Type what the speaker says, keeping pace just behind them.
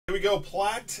go.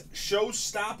 Plat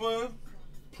Showstopper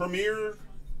Premier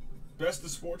Best of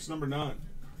Sports number 9.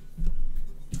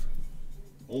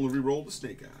 Only re-roll the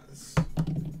snake eyes.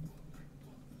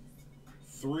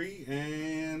 3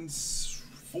 and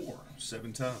 4.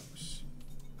 7 times.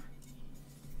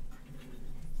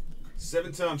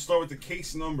 7 times. Start with the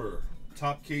case number.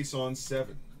 Top case on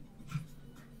 7.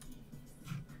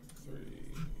 3,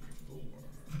 4,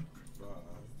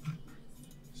 5,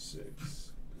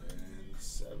 6, and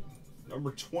 7.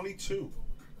 Number 22.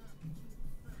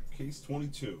 Case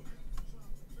 22.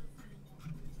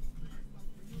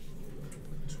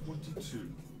 22.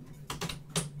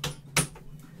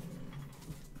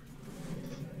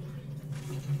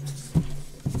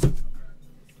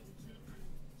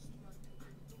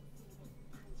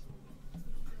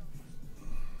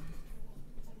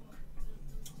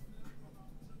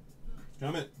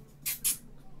 Come in.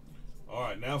 All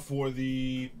right, now for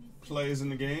the plays in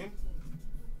the game.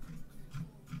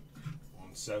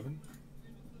 On 7.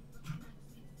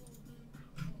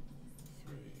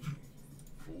 3,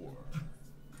 4,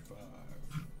 5,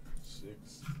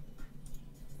 6, and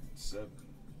 7.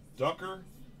 Ducker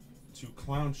to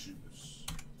clown shoes.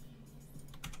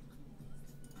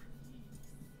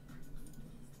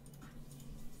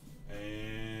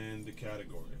 And the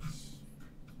categories.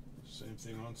 Same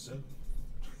thing on 7.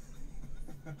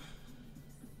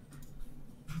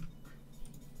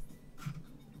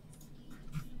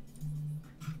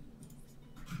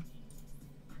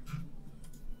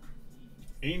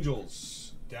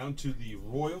 Angels down to the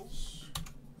Royals.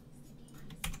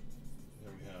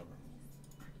 There we have her.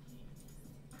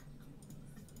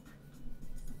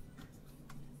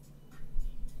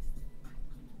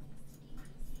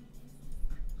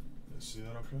 Let's see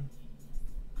that okay?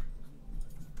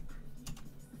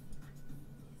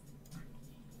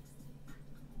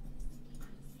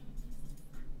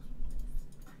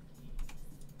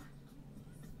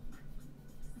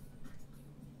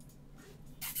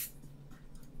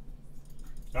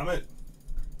 Come in.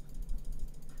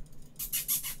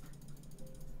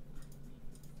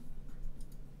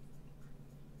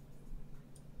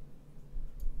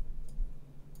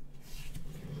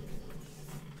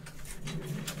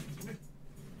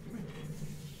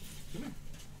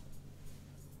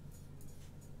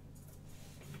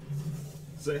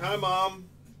 Say hi, Mom.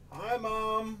 Hi,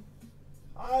 Mom.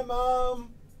 Hi, Mom.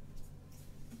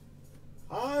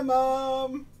 Hi,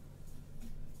 Mom.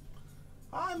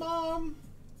 Hi, Mom.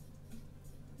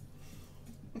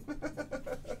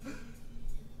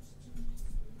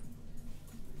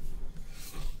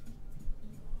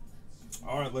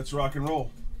 All right, let's rock and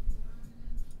roll.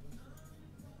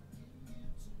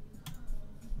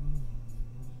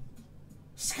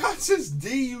 Scott says,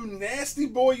 D, you nasty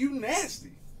boy, you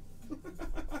nasty. All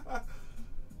right.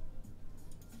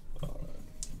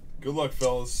 Good luck,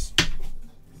 fellas.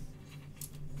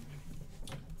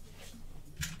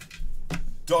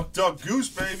 Duck, duck, goose,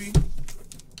 baby.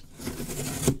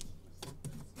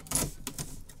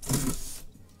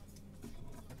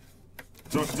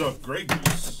 Duck, duck, Grey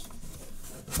Goose.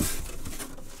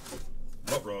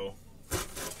 Uh-oh.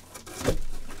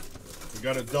 We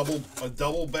got a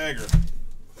double bagger.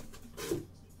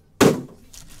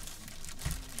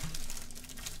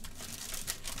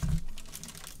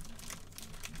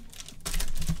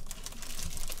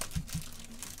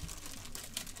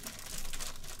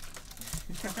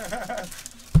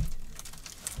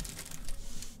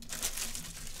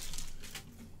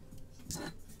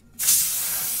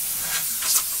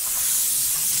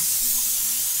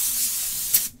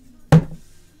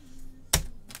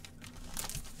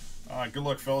 All right, good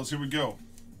luck, fellas. Here we go.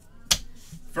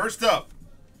 First up,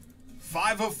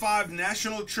 5 of 5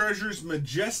 National Treasures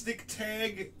Majestic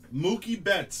Tag Mookie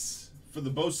Betts for the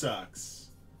Bo Sox.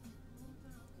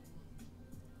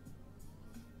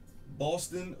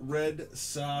 Boston Red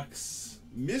Sox.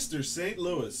 Mr. St.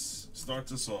 Louis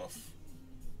starts us off.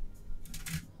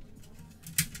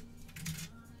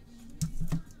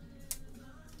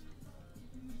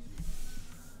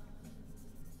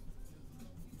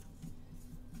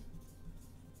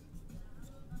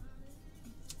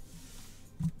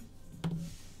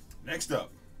 Next up,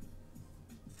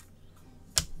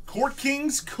 Court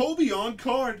Kings Kobe on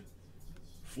card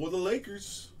for the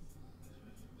Lakers.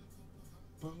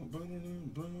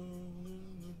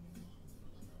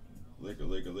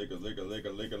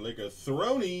 Laker,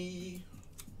 Throny.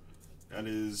 That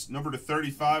is number to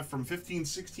 35 from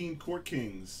 15-16 Court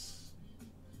Kings.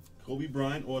 Kobe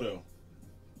Bryant auto.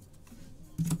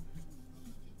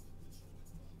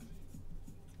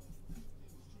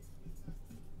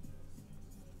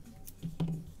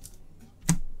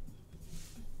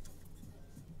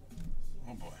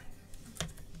 Oh boy.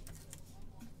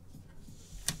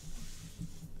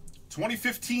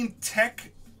 2015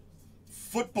 Tech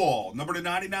Football, number to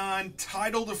 99,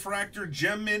 Title Diffractor,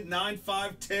 Gem Mint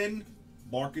 9510,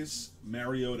 Marcus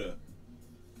Mariota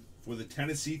for the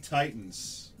Tennessee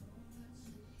Titans.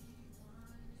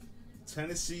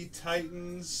 Tennessee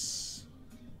Titans.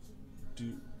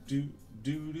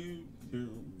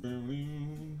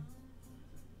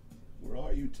 Where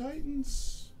are you,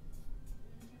 Titans?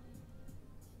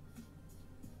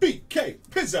 BK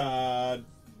Pizzad.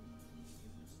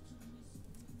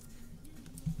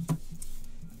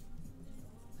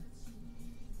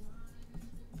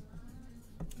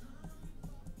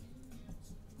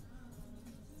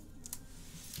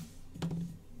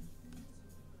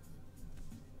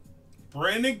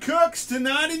 Brandon Cooks to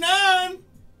 99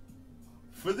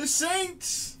 for the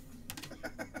Saints.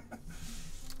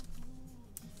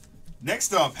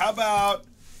 Next up, how about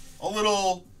a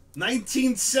little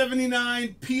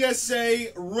 1979 PSA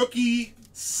Rookie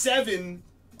 7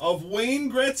 of Wayne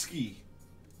Gretzky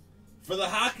for the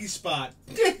hockey spot.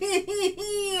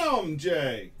 Damn,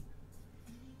 Jay.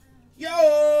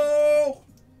 Yo!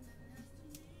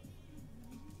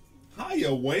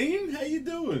 Hiya, Wayne. How you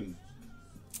doing?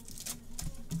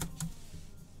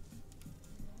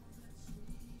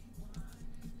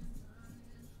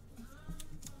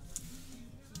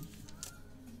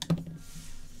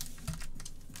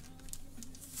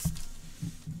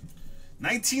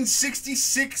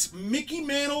 '66 Mickey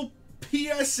Mantle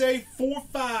PSA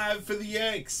 4-5 for the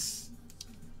Yanks.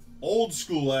 Old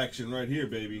school action right here,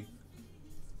 baby.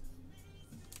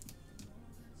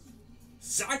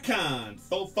 Sycon,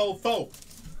 fo.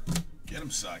 Get him,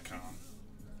 Sycon.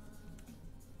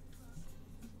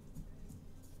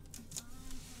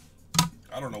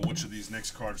 I don't know which of these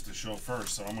next cards to show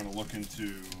first, so I'm going to look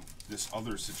into this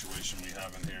other situation we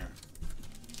have in here.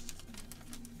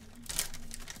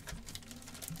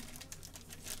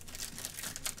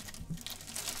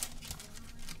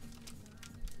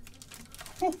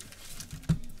 Woo.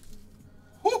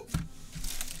 Woo.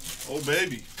 Oh,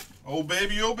 baby. Oh,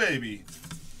 baby, oh, baby.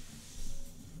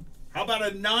 How about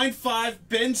a 9-5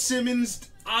 Ben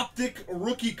Simmons Optic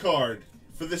rookie card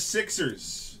for the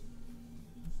Sixers?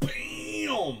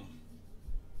 Bam!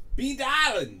 Be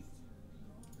dialing.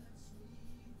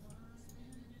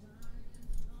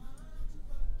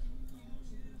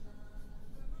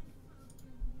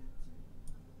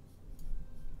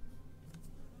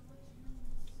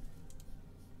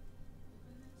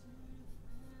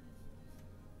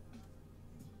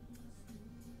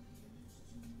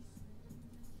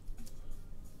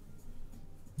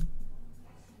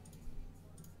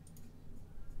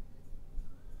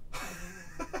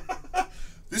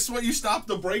 This is what you stopped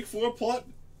the break for, Plat?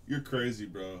 You're crazy,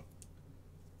 bro.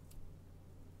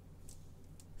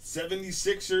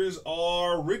 76ers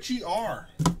are Richie R.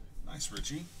 Nice,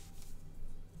 Richie.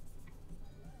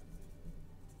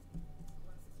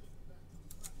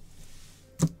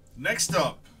 Next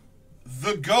up,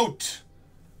 the GOAT.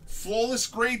 Flawless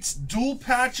Greats dual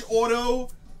patch auto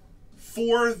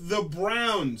for the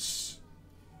Browns.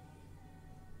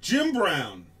 Jim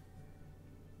Brown.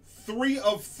 3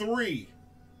 of 3.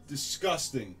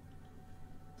 Disgusting.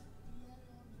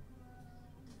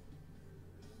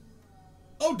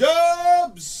 Oh,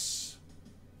 Dubs!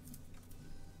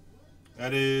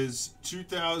 That is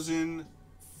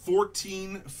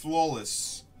 2014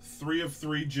 Flawless. 3 of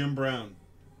 3 Jim Brown.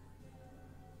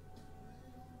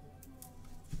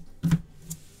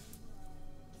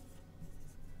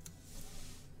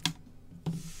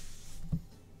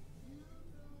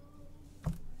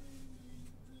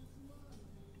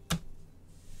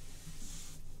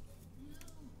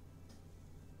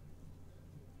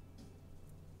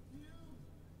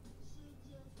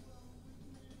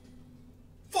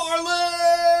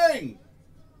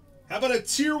 How about a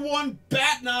Tier 1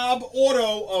 Bat Knob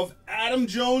auto of Adam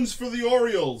Jones for the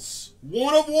Orioles?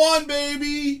 1 of 1,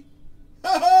 baby!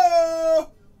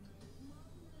 Oh,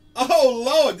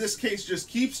 Lord, this case just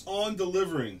keeps on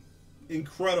delivering.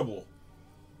 Incredible.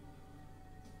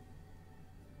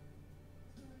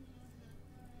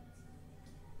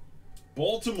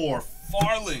 Baltimore,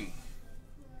 Farling.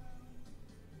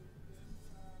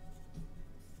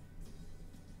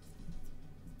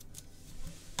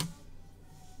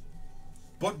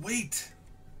 But wait,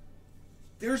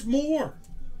 there's more.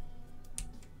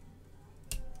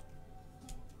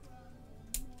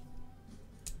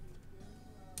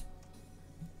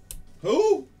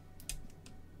 Who?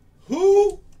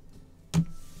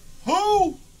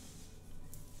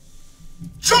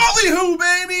 Charlie Who,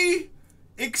 baby!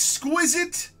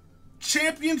 Exquisite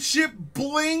championship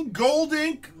bling gold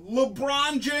ink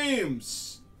LeBron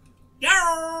James.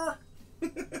 Yeah.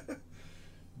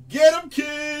 Get him,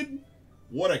 kid.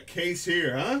 What a case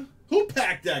here, huh? Who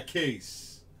packed that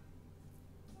case?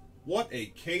 What a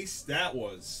case that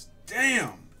was.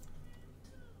 Damn.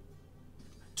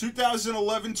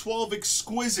 2011-12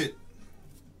 Exquisite.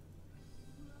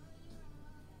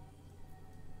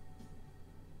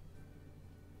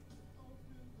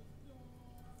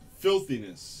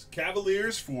 Filthiness.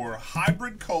 Cavaliers for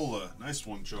Hybrid Cola. Nice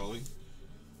one, Charlie.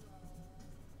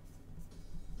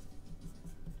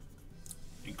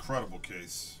 Incredible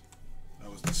case. That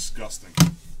was disgusting.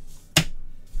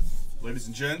 Ladies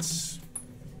and gents,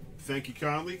 thank you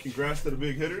kindly. Congrats to the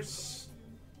big hitters.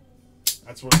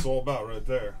 That's what it's all about right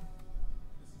there.